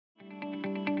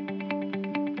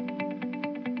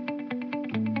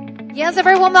Yes,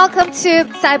 everyone, welcome to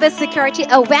Cybersecurity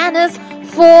Awareness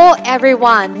for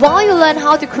everyone. While you learn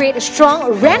how to create a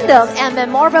strong, random and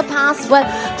memorable password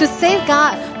to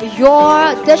safeguard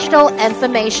your digital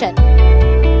information.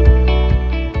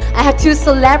 I have two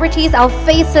celebrities, our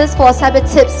faces for Cyber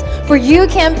Tips for You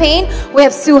campaign. We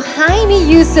have Suhaini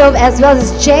Yusuf as well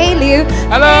as Jay Liu.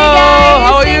 Hello, hey guys,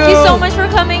 how are thank you so much for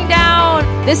coming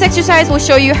down. This exercise will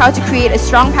show you how to create a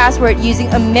strong password using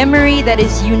a memory that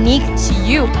is unique to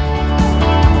you.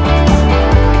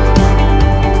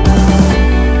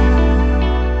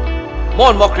 More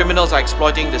and more criminals are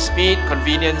exploiting the speed,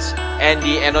 convenience, and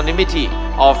the anonymity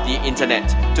of the internet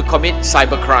to commit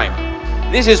cybercrime.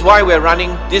 This is why we're running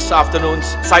this afternoon's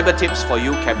Cyber Tips for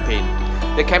You campaign.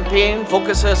 The campaign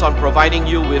focuses on providing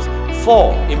you with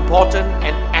 4 important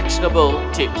and actionable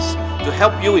tips to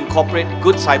help you incorporate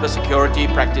good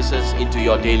cybersecurity practices into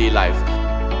your daily life.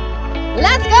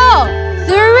 Let's go!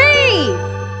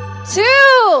 3,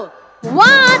 2, 1,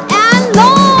 and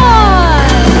launch!